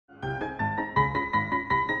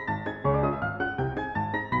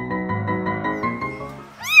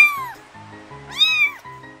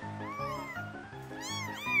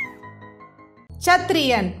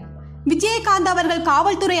சத்ரியன். விஜயகாந்த் அவர்கள்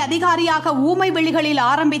காவல்துறை அதிகாரியாக ஊமை வெளிகளில்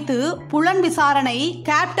ஆரம்பித்து புலன் விசாரணை,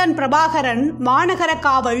 கேப்டன் பிரபாகரன், மாநகர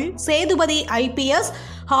காவல், சேதுபதி IPS,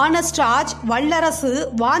 ஹானஸ்ராஜ், வல்லரசு,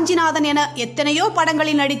 வாஞ்சிநாதன் என எத்தனையோ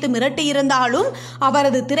படங்களில் நடித்து மிரட்டியிருந்தாலும்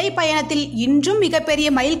அவரது திரைப்பயணத்தில் இன்றும் மிகப்பெரிய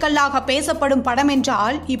மைல்கல்லாக பேசப்படும் படம்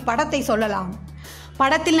என்றால் இப்படத்தை சொல்லலாம்.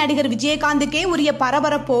 படத்தில் நடிகர் விஜயகாந்துக்கே உரிய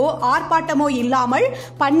பரபரப்போ ஆர்ப்பாட்டமோ இல்லாமல்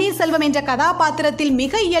பன்னீர்செல்வம் என்ற கதாபாத்திரத்தில்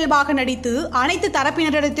மிக இயல்பாக நடித்து அனைத்து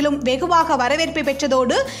தரப்பினரிடத்திலும் வெகுவாக வரவேற்பை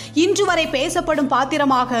பெற்றதோடு இன்று வரை பேசப்படும்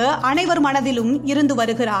பாத்திரமாக அனைவர் மனதிலும் இருந்து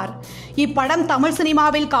வருகிறார். இப்படம் தமிழ்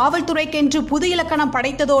சினிமாவில் காவல்துறைக்கென்று புது இலக்கணம்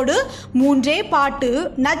படைத்ததோடு 3 பாட்டு,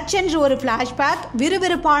 நச்சென்று ஒரு பிளாஷ்பேக்,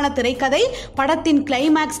 விறுவிறுப்பான திரைக்கதை, படத்தின்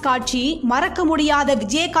கிளைமேக்ஸ் காட்சி, மறக்க முடியாத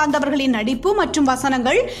விஜயகாந்த் அவர்களின் நடிப்பு மற்றும்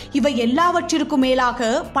வசனங்கள் இவை எல்லாவற்றிற்கும் மேலாக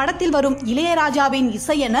படத்தில் வரும் இளையராஜாவின்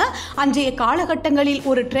இசை என அன்றைய காலகட்டங்களில்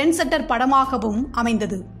ஒரு ட்ரெண்ட் செட்டர் படமாகவும்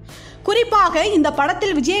அமைந்தது. குறிப்பாக இந்த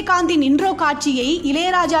படத்தில் விஜயகாந்தின் இன்ட்ரோ காட்சியை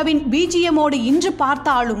இளையராஜாவின் BGMோடு இன்று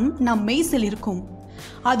பார்த்தாலும் நம்மை சிலிர்க்கும்.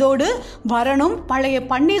 அதோடு வரணும், பழைய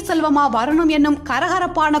பன்னீர்செல்வமா வரணும் என்னும்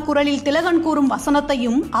கரகரப்பான குரலில் திலகன் கூறும்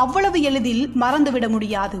வசனத்தையும் அவ்வளவு எளிதில் மறந்துவிட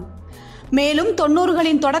முடியாது. மேலும்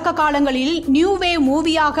 90களின் தொடக்க காலங்களில் நியூ வேவ்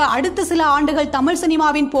மூவியாக அடுத்த சில ஆண்டுகள் தமிழ்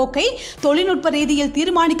சினிமாவின் போக்கை தொழில்நுட்ப ரீதியில்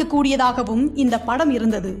தீர்மானிக்கக்கூடியதாகவும் இந்த படம்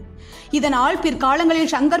இருந்தது. இதனால்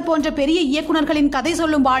பிற்காலங்களில் சங்கர் போன்ற பெரிய இயக்குநர்களின் கதை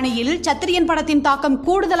சொல்லும் பாணியில் சத்திரியன் படத்தின் தாக்கம்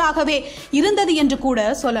கூடுதலாகவே இருந்தது என்று கூட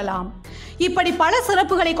சொல்லலாம். இப்படி பல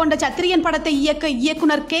சிறப்புகளை கொண்ட சத்திரியன் படத்தை இயக்க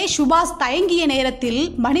இயக்குனர் K சுபாஷ் தயங்கிய நேரத்தில்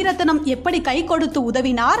மணிரத்னம் எப்படி கை கொடுத்து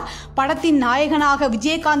உதவினார், படத்தின் நாயகனாக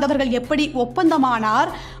விஜயகாந்த் அவர்கள் எப்படி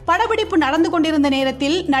ஒப்பந்தமானார், படப்பிடிப்பு நடந்து கொண்டிருந்த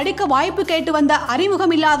நேரத்தில் நடிக்க வாய்ப்பு கேட்டு வந்த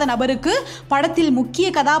அறிமுகமில்லாத நபருக்கு படத்தில் முக்கிய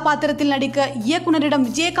கதாபாத்திரத்தில் நடிக்க இயக்குனரிடம்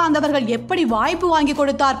விஜயகாந்த் அவர்கள் எப்படி வாய்ப்பு வாங்கி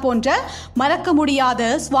கொடுத்தார் போன்ற மறக்க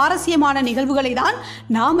முடியாத சுவாரஸ்யமான நிகழ்வுகளை தான்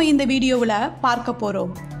நாம இந்த வீடியோவில் பார்க்க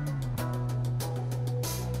போறோம்.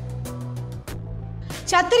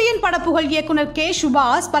 சத்திரியன் படப்புகழ் இயக்குனர் K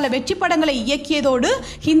சுபாஷ் பல வெற்றி படங்களை இயக்கியதோடு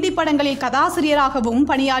ஹிந்தி படங்களில் கதாசிரியராகவும்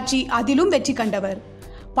பணியாற்றி அதிலும் வெற்றி கண்டவர்.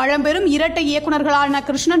 பழம்பெரும் இரட்டை இயக்குநர்களான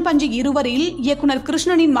கிருஷ்ணன் பஞ்சு இருவரில் இயக்குனர்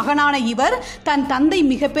கிருஷ்ணனின் மகனான இவர் தன் தந்தை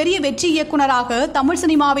மிகப்பெரிய வெற்றி இயக்குனராக தமிழ்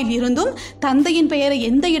சினிமாவில் இருந்தும் தந்தையின் பெயரை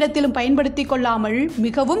எந்த இடத்திலும் பயன்படுத்திக் கொள்ளாமல்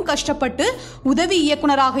மிகவும் கஷ்டப்பட்டு உதவி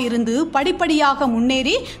இயக்குனராக இருந்து படிப்படியாக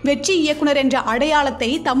முன்னேறி வெற்றி இயக்குனர் என்ற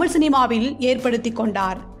அடையாளத்தை தமிழ் சினிமாவில் ஏற்படுத்திக்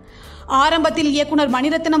கொண்டார். ஆரம்பத்தில் இயக்குனர்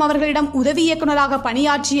மணிரத்னம் அவர்களிடம் உதவி இயக்குனராக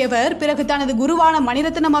பணியாற்றியவர் பிறகு தனது குருவான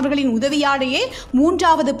மணிரத்னம் அவர்களின் உதவியாலேயே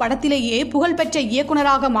 3வது படத்திலேயே புகழ்பெற்ற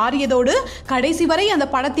இயக்குனராக மாறியதோடு கடைசி வரை அந்த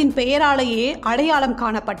படத்தின் பெயராலேயே அடையாளம்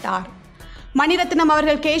காணப்பட்டார். மணிரத்னம்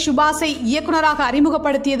அவர்கள் K சுபாஷை இயக்குனராக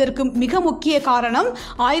அறிமுகப்படுத்தியதற்கு மிக முக்கிய காரணம்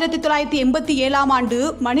 1987ஆம் ஆண்டு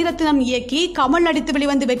மணிரத்னம் இயக்கி கமல் நடித்து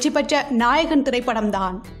வெளிவந்து வெற்றி பெற்ற நாயகன்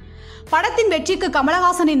திரைப்படம்தான். படத்தின் வெற்றிக்கு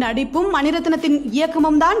கமலஹாசனின் நடிப்பும் மணிரத்னத்தின்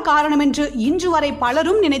இயக்கமும் தான் காரணம் என்று இன்று வரை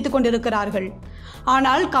பலரும் நினைத்துக் கொண்டிருக்கிறார்கள்.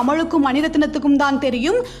 ஆனால் கமலுக்கும் மணிரத்னத்துக்கும் தான்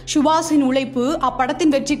தெரியும் சுபாஷின் உழைப்பு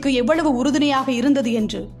அப்படத்தின் வெற்றிக்கு எவ்வளவு உறுதுணையாக இருந்தது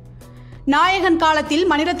என்று. நாயகன் காலத்தில்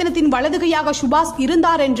மணிரத்னத்தின் வலதுகையாக சுபாஷ்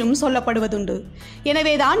இருந்தார் என்றும் சொல்லப்படுவதுண்டு.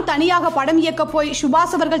 எனவேதான் தனியாக படம் இயக்க போய்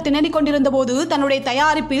சுபாஷ் அவர்கள் திணறிக் கொண்டிருந்த போது தன்னுடைய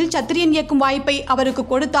தயாரிப்பில் சத்திரியன் இயக்கும் வாய்ப்பை அவருக்கு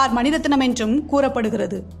கொடுத்தார் மணிரத்னம் என்றும்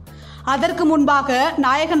கூறப்படுகிறது. அதற்கு முன்பாக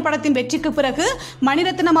நாயகன் படத்தின் வெற்றிக்கு பிறகு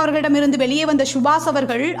மணிரத்னம் அவர்களிடமிருந்து வெளியே வந்த சுபாஷ்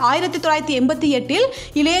அவர்கள் 1988இல்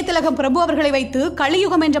இளைய திலகம் பிரபு அவர்களை வைத்து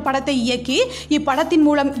கலியுகம் என்ற படத்தை இயக்கி இப்படத்தின்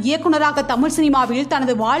மூலம் இயக்குனராக தமிழ் சினிமாவில்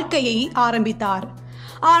தனது வாழ்க்கையை ஆரம்பித்தார்.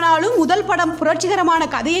 ஆனாலும் முதல் படம் புரட்சிகரமான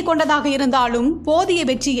கதையை கொண்டதாக இருந்தாலும் போதிய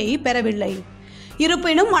வெற்றியை பெறவில்லை.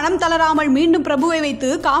 இருப்பினும் மனம் தளராமல் மீண்டும் பிரபுவை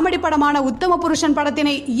வைத்து காமெடி படமான உத்தம புருஷன்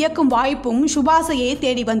படத்தினை இயக்கும் வாய்ப்பும் சுபாஷையே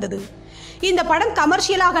தேடி வந்தது. இந்த படம்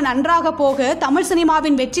கமர்ஷியலாக நன்றாக போக தமிழ்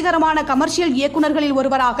சினிமாவின் வெற்றிகரமான கமர்ஷியல் இயக்குனர்களில்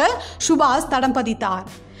ஒருவராக சுபாஷ் தடம் பதித்தார்.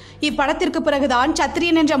 இப்படத்திற்கு பிறகுதான்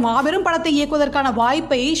சத்திரியன் என்ற மாபெரும் படத்தை இயக்குவதற்கான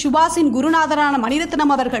வாய்ப்பை சுபாஷின் குருநாதரான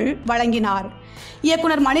மணிரத்னம் அவர்கள் வழங்கினார்.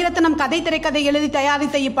 இயக்குனர் மணிரத்னம் கதை திரைக்கதை எழுதி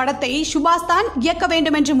தயாரித்த இப்படத்தை சுபாஷ் தான் இயக்க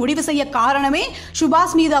வேண்டும் என்று முடிவு செய்ய காரணமே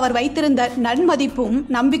சுபாஷ் மீது அவர் வைத்திருந்த நன்மதிப்பும்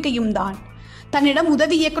நம்பிக்கையும் தான். தன்னிடம்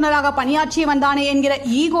உதவி இயக்குனராக பணியாற்றியவன் தானே என்கிற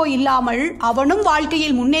ஈகோ இல்லாமல் அவனும்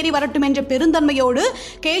வாழ்க்கையில் முன்னேறி வரட்டும் என்ற பெருந்தன்மையோடு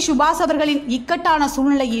K சுபாஷ் அவர்களின் இக்கட்டான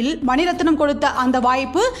சூழ்நிலையில் மணிரத்னம் கொடுத்த அந்த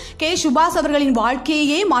வாய்ப்பு K சுபாஷ் அவர்களின்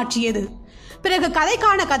வாழ்க்கையே மாற்றியது. பிறகு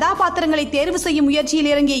கதைக்கான கதாபாத்திரங்களை தேர்வு செய்யும்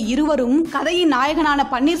முயற்சியில் இறங்கிய இருவரும் கதையின் நாயகனான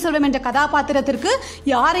பன்னீர்செல்வம் என்ற கதாபாத்திரத்திற்கு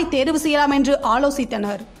யாரை தேர்வு செய்யலாம் என்று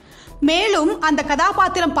ஆலோசித்தனர். மேலும் அந்த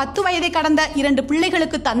கதாபாத்திரம் 10 வயதை கடந்த 2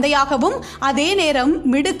 பிள்ளைகளுக்கு தந்தையாகவும் அதே நேரம்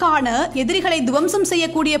மிடுக்கான எதிரிகளை துவம்சம்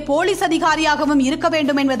செய்யக்கூடிய போலீஸ் அதிகாரியாகவும் இருக்க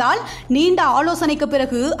வேண்டும் என்பதால் நீண்ட ஆலோசனைக்கு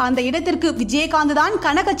பிறகு அந்த இடத்திற்கு விஜயகாந்த் தான்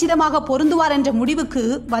கனகச்சிதமாக பொருந்துவார் என்ற முடிவுக்கு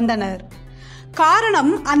வந்தனர்.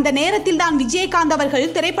 காரணம், அந்த நேரத்தில் தான் விஜயகாந்த்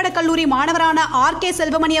அவர்கள் திரைப்படக் கல்லூரி மாணவரான K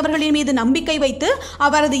செல்வமணி அவர்களின் மீது நம்பிக்கை வைத்து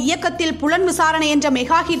அவரது இயக்கத்தில் புலன் விசாரணை என்ற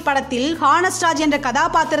மெகா ஹிட் படத்தில் ஹானஸ்ராஜ் என்ற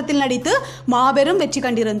கதாபாத்திரத்தில் நடித்து மாபெரும் வெற்றி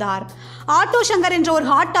கண்டிருந்தார். ஆட்டோ சங்கர் என்ற ஒரு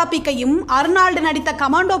ஹாட் டாபிக்கையும் அர்னால்டு நடித்த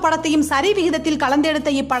கமாண்டோ படத்தையும் சரி விகிதத்தில்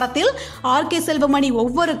கலந்தெடுத்த இப்படத்தில் K செல்வமணி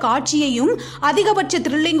ஒவ்வொரு காட்சியையும் அதிகபட்ச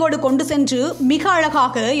த்ரில்லிங்கோடு கொண்டு சென்று மிக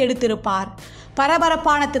அழகாக எடுத்திருப்பார்.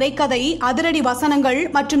 பரபரப்பான திரைக்கதை, அதிரடி வசனங்கள்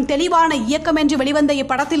மற்றும் தெளிவான இயக்கம் என்று வெளிவந்த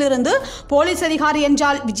இப்படத்திலிருந்து போலீஸ் அதிகாரி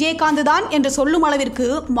என்றால் விஜயகாந்த் தான் என்று சொல்லும் அளவிற்கு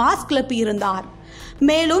மாஸ் கிளப்பியிருந்தார்.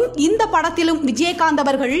 மேலும் இந்த படத்திலும் விஜயகாந்த்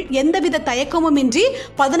அவர்கள் எந்தவித தயக்கமும் இன்றி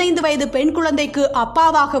 15 வயது பெண் குழந்தைக்கு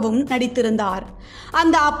அப்பாவாகவும் நடித்திருந்தார்.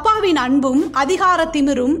 அந்த அப்பாவின் அன்பும் அதிகார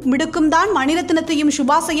திமிரும் மிடுக்கும் தான் மணிரத்னத்தையும்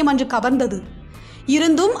சுபாஷையும் அன்று கவர்ந்தது.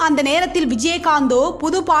 இருந்தும் அந்த நேரத்தில் விஜயகாந்தோ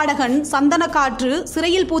புது பாடகன், சந்தனக்காற்று,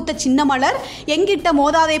 சிறையில் பூத்த சின்னமலர், எங்கிட்ட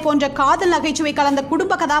மோதாதே போன்ற காதல் நகைச்சுவை கலந்த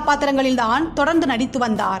குடும்ப கதாபாத்திரங்களில்தான் தொடர்ந்து நடித்து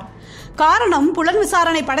வந்தார். காரணம், புலன்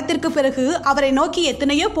விசாரணை படத்திற்கு பிறகு அவரை நோக்கி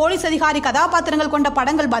எத்தனையோ போலீஸ் அதிகாரி கதாபாத்திரங்கள் கொண்ட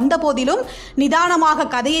படங்கள் வந்த போதிலும் நிதானமாக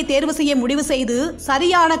கதையை தேர்வு செய்ய முடிவு செய்து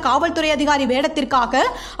சரியான காவல்துறை அதிகாரி வேடத்திற்காக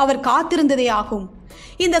அவர் காத்திருந்ததே ஆகும்.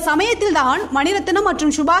 இந்த சமயத்தில் தான் மணிரத்னம்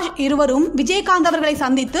மற்றும் சுபாஷ் இருவரும் விஜயகாந்த் அவர்களை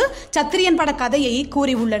சந்தித்து சத்திரியன் பட கதையை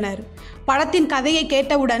கூறியுள்ளனர். படத்தின் கதையை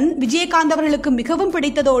கேட்டவுடன் விஜயகாந்த் அவர்களுக்கு மிகவும்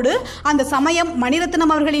பிடித்ததோடு அந்த சமயம்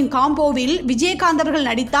மணிரத்னம் அவர்களின் காம்போவில் விஜயகாந்த் அவர்கள்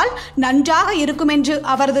நடித்தால் நன்றாக இருக்கும் என்று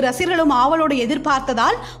அவரது ரசிகர்களும் ஆவலோடு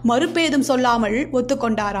எதிர்பார்த்ததால் மறுப்பேதும் சொல்லாமல்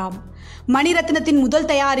ஒத்துக்கொண்டாராம். மணிரத்னத்தின் முதல்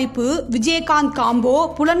தயாரிப்பு விஜயகாந்த் காம்போ,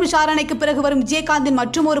 புலன் விசாரணைக்கு பிறகு வரும் விஜயகாந்தின்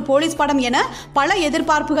மற்றும் ஒரு போலீஸ் படம் என பல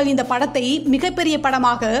எதிர்பார்ப்புகள் இந்த படத்தை மிகப்பெரிய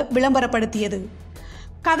படமாக விளம்பரப்படுத்தியது.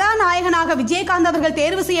 கதாநாயகனாக விஜயகாந்த் அவர்கள்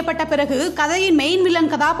தேர்வு செய்யப்பட்ட பிறகு கதையின் மெயின்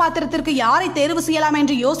வில்லன் கதாபாத்திரத்திற்கு யாரை தேர்வு செய்யலாம்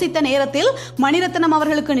என்று யோசித்த நேரத்தில் மணிரத்னம்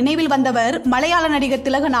அவர்களுக்கு நினைவில் வந்தவர் மலையாள நடிகர்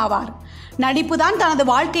திலகன் ஆவார். நடிப்புதான் தனது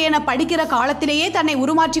வாழ்க்கை என படிக்கிற காலத்திலேயே தன்னை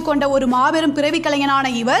உருமாற்றிக் கொண்ட ஒரு மாபெரும் பிறவி கலைஞனான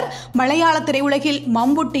இவர் மலையாள திரையுலகில்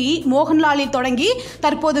மம்புட்டி, மோகன்லாலில் தொடங்கி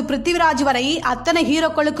தற்போது பிருத்திவிராஜ் வரை அத்தனை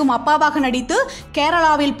ஹீரோக்களுக்கும் அப்பாவாக நடித்து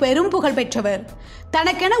கேரளாவில் பெரும் புகழ் பெற்றவர்.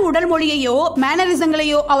 தனக்கென உடல் மொழியையோ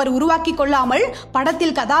மேனரிசங்களையோ அவர் உருவாக்கி கொள்ளாமல்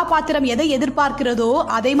படத்தில் கதாபாத்திரம் எதை எதிர்பார்க்கிறதோ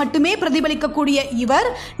அதை மட்டுமே பிரதிபலிக்கக்கூடிய இவர்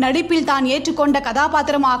நடிப்பில் தான் ஏற்றுக்கொண்ட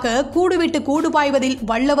கதாபாத்திரமாக கூடுவிட்டு கூடு பாய்வதில்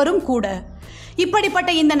வல்லவரும் கூட. இப்படிப்பட்ட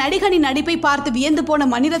இந்த நடிகனின் நடிப்பை பார்த்து வியந்து போன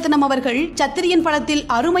மணிரத்னம் அவர்கள் சத்திரியன் படத்தில்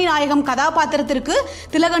அருமை நாயகம் கதாபாத்திரத்திற்கு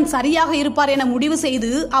திலகன் சரியாக இருப்பார் என முடிவு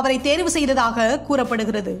செய்து அவரை தேர்வு செய்ததாக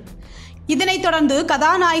கூறப்படுகிறது. இதனைத் தொடர்ந்து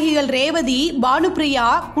கதாநாயகிகள் ரேவதி, பானுப்பிரியா,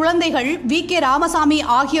 குழந்தைகள், VK ராமசாமி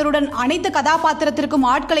ஆகியோருடன் அனைத்து கதாபாத்திரத்திற்கும்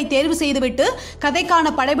ஆட்களை தேர்வு செய்துவிட்டு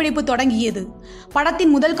கதைக்கான படப்பிடிப்பு தொடங்கியது.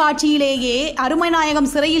 படத்தின் முதல் காட்சியிலேயே அருமை நாயகம்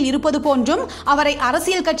சிறையில் இருப்பது போன்றும் அவரை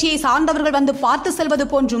அரசியல் கட்சியை சார்ந்தவர்கள் வந்து பார்த்து செல்வது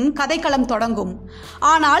போன்றும் கதைக்களம் தொடங்கும்.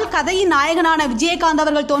 ஆனால் கதையின் நாயகனான விஜயகாந்த்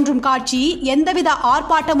அவர்கள் தோன்றும் காட்சி எந்தவித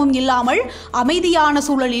ஆர்ப்பாட்டமும் இல்லாமல் அமைதியான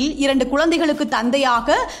சூழலில் 2 குழந்தைகளுக்கு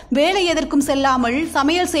தந்தையாக வேலை எதற்கும் செல்லாமல்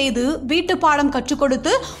சமையல் செய்து வீட்டு பாடம் கற்றுக்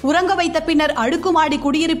கொடுத்து உறங்க வைத்த பின்னர் அடுக்குமாடி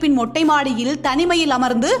குடியிருப்பின் மொட்டை மாடியில் தனிமையில்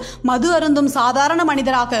அமர்ந்து மது அருந்தும் சாதாரண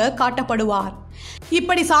மனிதராக காட்டப்படுவார்.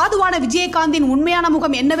 இப்படி சாதுவான விஜயகாந்தின் உண்மையான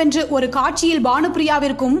முகம் என்னவென்று ஒரு காட்சியில்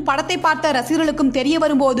பானுப்பிரியாவிற்கும் படத்தை பார்த்த ரசிகர்களுக்கும் தெரிய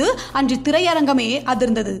வரும்போது அன்று திரையரங்கமே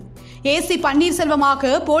அதிர்ந்தது. AC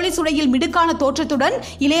பன்னீர்செல்வமாக போலீஸ் உடையில் மிடுக்கான தோற்றத்துடன்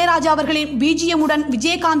இளையராஜா அவர்களின் BGM-உடன்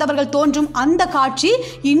விஜயகாந்த் அவர்கள் தோன்றும் அந்த காட்சி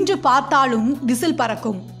இன்று பார்த்தாலும் விசில்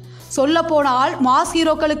பறக்கும். சொல்லப்போனால் மாஸ்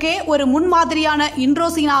ஹீரோக்களுக்கே ஒரு முன்மாதிரியான இன்ட்ரோ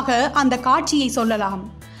சீனாக அந்த காட்சியை சொல்லலாம்.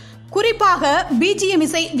 குறிப்பாக BGM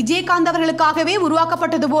இசை விஜயகாந்த் அவர்களுக்காகவே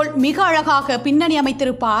உருவாக்கப்பட்டது போல் மிக அழகாக பின்னணி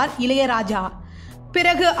அமைத்திருப்பார் இளையராஜா.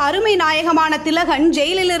 பிறகு அருமை நாயகமான திலகன்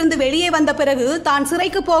ஜெயிலிலிருந்து வெளியே வந்த பிறகு தான்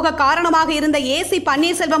சிறைக்கு போக காரணமாக இருந்த AC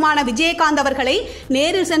பன்னீர்செல்வமான விஜயகாந்த் அவர்களை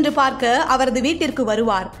நேரில் சென்று பார்க்க அவரது வீட்டிற்கு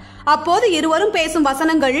வருவார். அப்போது இருவரும் பேசும்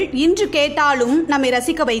வசனங்கள் இன்று கேட்டாலும் நம்மை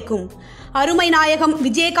ரசிக்க வைக்கும். அருமை நாயகம்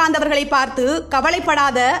விஜயகாந்த் அவர்களை பார்த்து,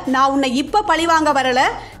 கவலைப்படாத, நான் உன்னை இப்ப பழிவாங்க வரல,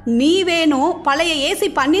 நீ வேணும், பழைய AC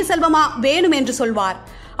பன்னீர்செல்வமா வேணும் என்று சொல்வார்.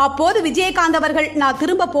 அப்போது விஜயகாந்த் அவர்கள், நான்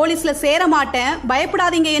திரும்ப போலீஸ்ல சேர மாட்டேன்,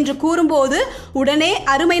 பயப்படாதீங்க என்று கூறும்போது உடனே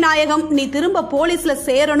அருமை நாயகம், நீ திரும்ப போலீஸ்ல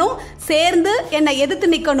சேரணும், சேர்ந்து என்னை எதிர்த்து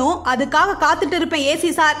நிக்கணும், அதுக்காக காத்துட்டு இருப்பேன்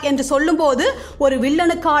AC சார் என்று சொல்லும் போது ஒரு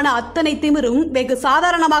வில்லனுக்கான அத்தனை திமிரும் வெகு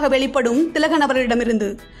சாதாரணமாக வெளிப்படும் திலகன்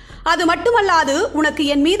அவர்களிடமிருந்து. அது மட்டுமல்லாது, உனக்கு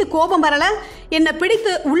என் மீது கோபம் வரல, என்னை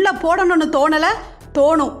பிடித்து உள்ள போடணும்னு தோணல,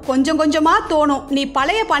 தோணும், கொஞ்சம் கொஞ்சமா தோணும், நீ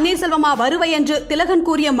பழைய பன்னீர்செல்வமா வருவை என்று திலகன்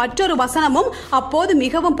கூறிய மற்றொரு வசனமும் அப்போது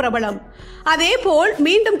மிகவும் பிரபலம். அதேபோல்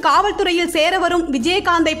மீண்டும் காவல்துறையில் சேர வரும்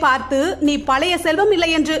விஜயகாந்தை பார்த்து, நீ பழைய செல்வம்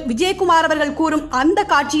இல்லை என்று விஜயகுமார் அவர்கள் கூறும் அந்த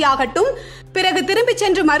காட்சியாகட்டும், பிறகு திரும்பிச்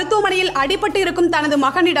சென்று மருத்துவமனையில் அடிபட்டு இருக்கும் தனது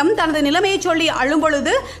மகனிடம் தனது நிலைமையை சொல்லி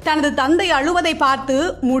அழும்பொழுது தனது தந்தை அழுவதை பார்த்து,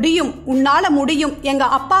 முடியும், உன்னால முடியும், எங்க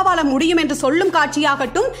அப்பாவால முடியும் என்று சொல்லும்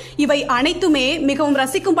காட்சியாகட்டும், இவை அனைத்துமே மிகவும்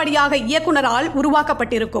ரசிக்கும்படியாக இயக்குனரால்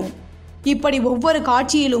உருவாக்கப்பட்டிருக்கும். இப்படி ஒவ்வொரு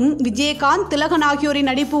காட்சியிலும் விஜயகாந்த், திலகன் ஆகியோரின்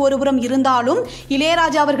நடிப்பு ஒருபுறம் இருந்தாலும்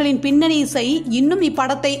இளையராஜா அவர்களின் பின்னணி இசை இன்னும்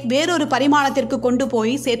இப்படத்தை வேறொரு பரிமாணத்திற்கு கொண்டு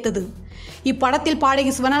போய் சேர்த்தது. இப்படத்தில்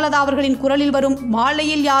பாடகி சுவனலதா அவர்களின் குரலில் வரும்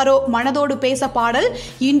மாலையில் யாரோ மனதோடு பேச பாடல்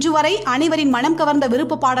இன்று வரை அனைவரின் மனம் கவர்ந்த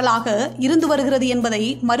விருப்ப பாடலாக இருந்து வருகிறது என்பதை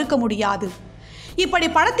மறுக்க முடியாது. இப்படி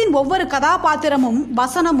படத்தின் ஒவ்வொரு கதாபாத்திரமும்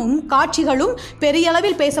வசனமும் காட்சிகளும் பெரிய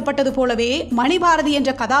அளவில் பேசப்பட்டது போலவே மணிபாரதி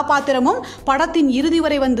என்ற கதாபாத்திரமும் படத்தின் இறுதி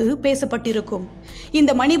வரை வந்து பேசப்பட்டிருக்கும்.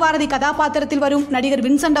 இந்த மணிபாரதி கதாபாத்திரத்தில் வரும் நடிகர்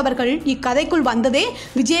வின்சென்ட் அவர்கள் இக்கதைக்குள் வந்ததே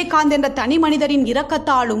விஜயகாந்த் என்ற தனி மனிதரின்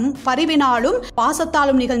இரக்கத்தாலும் பரிவினாலும்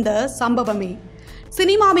பாசத்தாலும் நிகழ்ந்த சம்பவமே.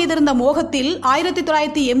 சினிமா மீது இருந்த மோகத்தில்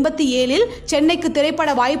 1987 சென்னைக்கு திரைப்பட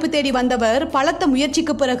வாய்ப்பு தேடி வந்தவர் பலத்த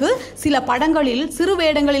முயற்சிக்கு பிறகு சில படங்களில் சிறு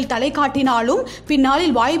வேடங்களில் தலை காட்டினாலும்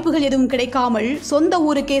பின்னாளில் வாய்ப்புகள் எதுவும் கிடைக்காமல் சொந்த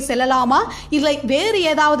ஊருக்கே செல்லலாமா இல்லை வேறு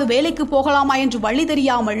ஏதாவது வேலைக்கு போகலாமா என்று வழி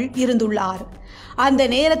தெரியாமல் இருந்துள்ளார். அந்த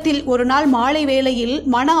நேரத்தில் ஒரு நாள் மாலை வேளையில்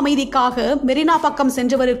மன அமைதிக்காக மெரினா பக்கம்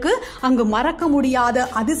சென்றவருக்கு அங்கு மறக்க முடியாத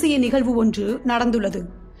அதிசய நிகழ்வு ஒன்று நடந்துள்ளது.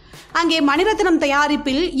 அங்கே மணிரத்னம்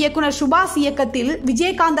தயாரிப்பில் இயக்குனர் சுபாஷ் இயக்கத்தில்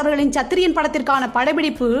விஜயகாந்த் அவர்களின் சத்திரியன் படத்திற்கான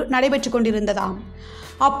படப்பிடிப்பு நடைபெற்றுக் கொண்டிருந்ததாம்.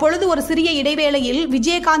 அப்பொழுது ஒரு சிறிய இடைவேளையில்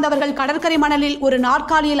விஜயகாந்த் அவர்கள் கடற்கரை மணலில் ஒரு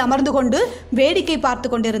நாற்காலியில் அமர்ந்து கொண்டு வேடிக்கை பார்த்து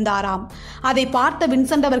கொண்டிருந்தாராம். அதை பார்த்த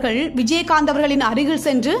வின்சென்ட் அவர்கள் விஜயகாந்த் அவர்களின் அருகில்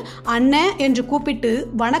சென்று அண்ணன் என்று கூப்பிட்டு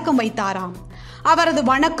வணக்கம் வைத்தாராம். அவரது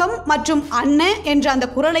வணக்கம் மற்றும் அண்ணன் என்ற அந்த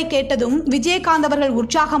குரலை கேட்டதும் விஜயகாந்த் அவர்கள்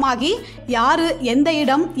உற்சாகமாகி யாரு, எந்த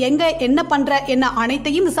இடம், எங்க, என்ன பண்ற என்ன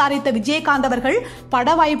அனைத்தையும் விசாரித்த விஜயகாந்த் அவர்கள்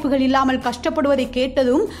பட வாய்ப்புகள் இல்லாமல் கஷ்டப்படுவதை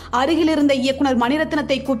கேட்டதும் அருகில் இருந்த இயக்குனர்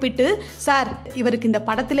மணிரத்னத்தை கூப்பிட்டு, சார், இவருக்கு இந்த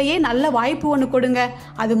படத்திலேயே நல்ல வாய்ப்பு ஒன்று கொடுங்க,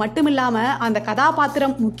 அது மட்டுமில்லாம அந்த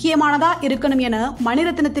கதாபாத்திரம் முக்கியமானதா இருக்கணும் என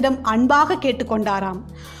மணிரத்னத்திடம் அன்பாக கேட்டுக்கொண்டாராம்.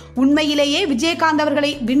 உண்மையிலேயே விஜயகாந்த் அவர்களை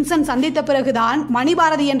வின்சென்ட் சந்தித்த பிறகுதான்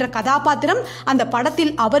மணிபாரதி என்ற கதாபாத்திரம் அந்த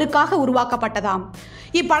படத்தில் அவருக்காக உருவாக்கப்பட்டதாம்.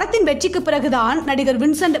 இப்படத்தின் வெற்றிக்கு பிறகுதான் நடிகர்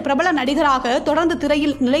வின்சென்ட் பிரபல நடிகராக தொடர்ந்து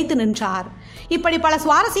திரையில் நிலைத்து நின்றார். இப்படி பல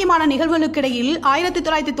சுவாரஸ்யமான நிகழ்வுகளுக்கிடையில்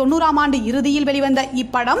 1990ஆம் ஆண்டு இறுதியில் வெளிவந்த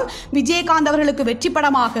இப்படம் விஜயகாந்த் அவர்களுக்கு வெற்றி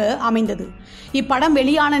படமாக அமைந்தது. இப்படம்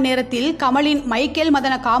வெளியான நேரத்தில் கமலின் மைக்கேல்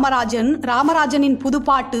மதன காமராஜன், ராமராஜனின்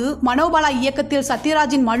புதுப்பாட்டு, மனோபாலா இயக்கத்தில்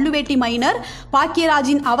சத்யராஜின் மல்லுவேட்டி மைனர்,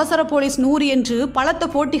 பாக்கியராஜின் அவசர போலீஸ் 100 என்று பலத்த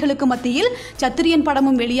போட்டிகளுக்கு மத்தியில் சத்திரியன்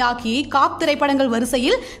படமும் வெளியாகி காப் திரைப்படங்கள்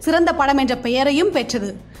வரிசையில் சிறந்த படம் என்ற பெயரையும்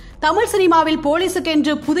பெற்றது. தமிழ் சினிமாவில்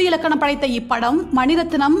போலீசுக்கென்று புது இலக்கணம் படைத்த இப்படம்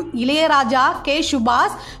மணிரத்னம், இளையராஜா, கே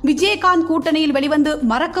சுபாஷ், விஜயகாந்த் கூட்டணியில் வெளிவந்து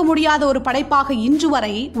மறக்க முடியாத ஒரு படைப்பாக இன்று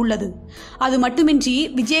வரை உள்ளது. அது மட்டுமின்றி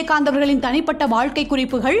விஜயகாந்த் அவர்களின் தனிப்பட்ட வாழ்க்கை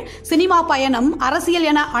குறிப்புகள், சினிமா பயணம், அரசியல்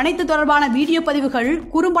என அனைத்து தொடர்பான வீடியோ பதிவுகள்,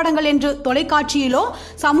 குறும்படங்கள் என்று தொலைக்காட்சியிலோ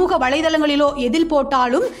சமூக வலைதளங்களிலோ எதில்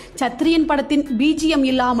போட்டாலும் சத்திரியன் படத்தின் பிஜிஎம்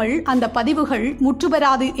இல்லாமல் அந்த பதிவுகள்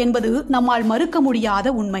முற்றுபெறாது என்பது நம்மால் மறுக்க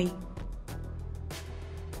முடியாத உண்மை.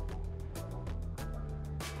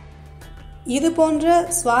 இது போன்ற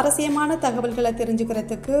சுவாரஸ்யமான தகவல்களை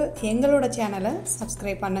தெரிஞ்சுக்கிறதுக்கு எங்களோட சேனலை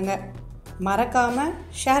சப்ஸ்கிரைப் பண்ணுங்க. மறக்காம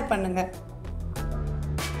ஷேர் பண்ணுங்க.